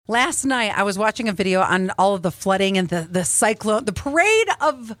Last night, I was watching a video on all of the flooding and the cyclone, the parade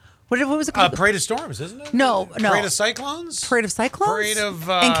of, what was it called? Parade of storms, isn't it? No. Parade of cyclones? Parade of cyclones? Parade of...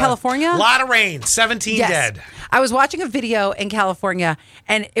 in California? A lot of rain, 17 dead. I was watching a video in California,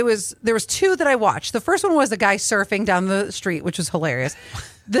 and there was two that I watched. The first one was a guy surfing down the street, which was hilarious.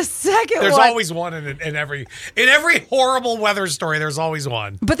 The second There's one... always one in every horrible weather story, there's always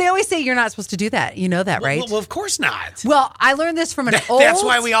one. But they always say you're not supposed to do that. You know that, right? Well, of course not. Well, I learned this from an old... That's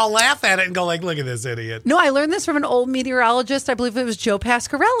why we all laugh at it and go like, look at this idiot. No, I learned this from an old meteorologist. I believe it was Joe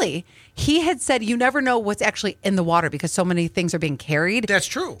Pasquarelli. He had said you never know what's actually in the water because so many things are being carried. That's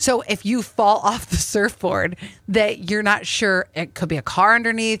true. So if you fall off the surfboard, that you're not sure, it could be a car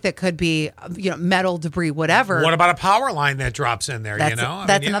underneath, it could be metal debris, whatever. What about a power line that drops in there?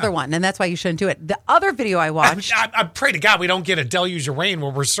 That's another one, and that's why you shouldn't do it. The other video I watched, I pray to God we don't get a deluge of rain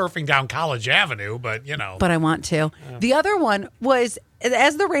where we're surfing down College Avenue, but But I want to. The other one was,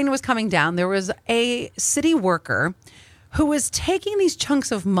 as the rain was coming down, there was a city worker who was taking these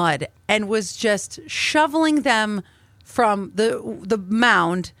chunks of mud and was just shoveling them from the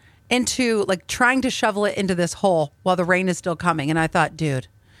mound into, like, trying to shovel it into this hole while the rain is still coming. And I thought, dude,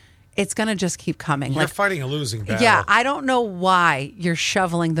 it's going to just keep coming. You're fighting a losing battle. Yeah, I don't know why you're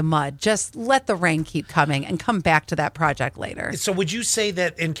shoveling the mud. Just let the rain keep coming and come back to that project later. So would you say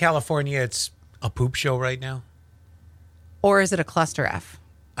that in California it's a poop show right now? Or is it a cluster F?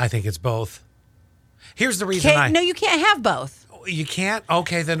 I think it's both. Here's the reason No, you can't have both. You can't?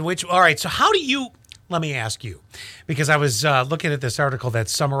 Okay, then which? All right, so how do you... Let me ask you, because I was looking at this article that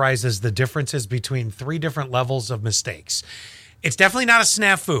summarizes the differences between 3 different levels of mistakes. It's definitely not a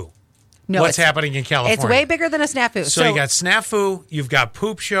snafu. No, what's happening in California. It's way bigger than a snafu. So you got snafu, you've got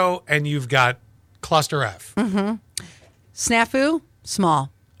poop show, and you've got cluster F. Mm-hmm. Snafu,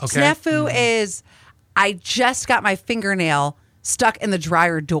 small. Okay. Snafu is, I just got my fingernail stuck in the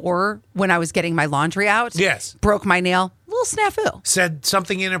dryer door when I was getting my laundry out. Yes. Broke my nail. Little snafu. Said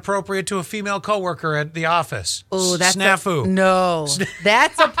something inappropriate to a female coworker at the office. Oh, that's snafu. No,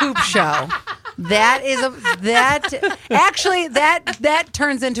 that's a poop show. That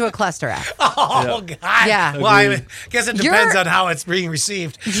turns into a cluster F. Oh, Yeah. God. Yeah. Well, I guess it depends on how it's being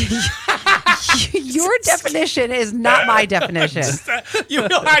received. Your definition is not my definition.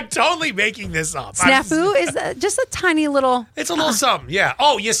 I'm totally making this up. Snafu is just a tiny little... It's a little something, yeah.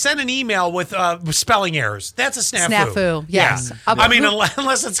 Oh, you send an email with spelling errors. That's a snafu. Snafu, yes. Yeah. I mean,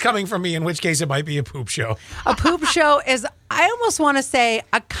 unless it's coming from me, in which case it might be a poop show. A poop show is, I almost want to say,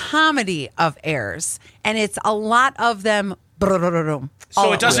 a comedy of errors. And it's a lot of them...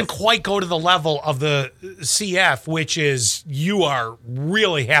 So it doesn't quite go to the level of the CF, which is you are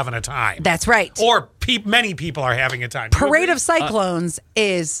really having a time. That's right. Or many people are having a time. Parade of Cyclones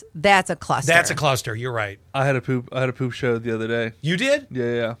that's a cluster. That's a cluster. You're right. I had a poop show the other day. You did?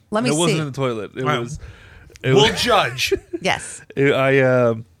 Yeah. Let me It wasn't see. in the toilet. We'll judge. Yes.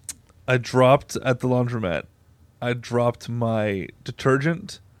 I dropped at the laundromat. I dropped my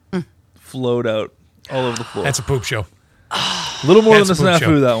detergent, flowed out all over the floor. That's a poop show. A little more That's than a a poop snafu,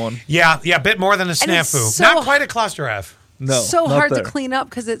 show. that one. Yeah, a bit more than a And it's snafu. so Not quite a cluster F. No, so not hard there. to clean up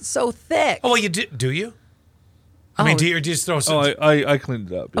because it's so thick. Oh, well, you do you? I mean, do you just throw some... Oh, I cleaned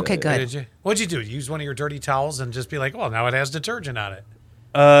it up. Yeah, Okay, yeah. good. Did you? What'd you do? Use one of your dirty towels and just be like, well, now it has detergent on it.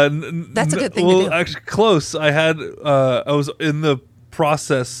 That's a good thing to do. Actually, close. I was in the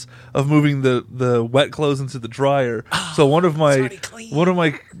process of moving the wet clothes into the dryer. So one of my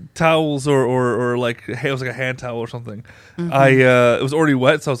towels or like it was like a hand towel or something. Mm-hmm. It was already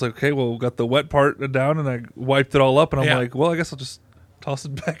wet, so I was like, okay, well, we got the wet part down, and I wiped it all up, and I'm like, well, I guess I'll just toss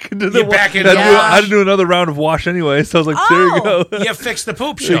it back into the back into I the had to do another round of wash anyway, so I was like, there you go. You fixed the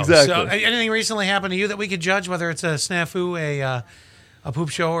poop show. Exactly. So, anything recently happened to you that we could judge, whether it's a snafu, a poop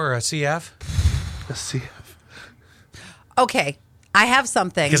show, or a CF? Let's see. Okay. I have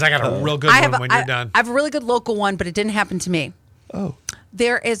something. Because I got a real good one when you're done. I have a really good local one, but it didn't happen to me. Oh.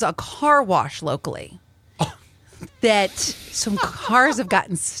 There is a car wash locally that some cars have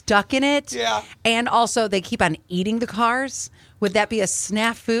gotten stuck in it. Yeah. And also they keep on eating the cars. Would that be a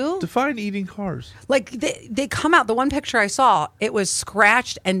snafu? Define eating cars. Like they come out. The one picture I saw, it was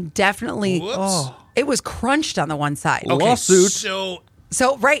scratched and definitely it was crunched on the one side. Okay, Lawsuit.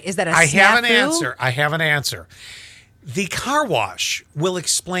 So right, is that a snafu? I have an answer. The car wash will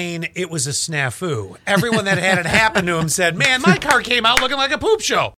explain it was a snafu. Everyone that had it happen to him said, man, my car came out looking like a poop show.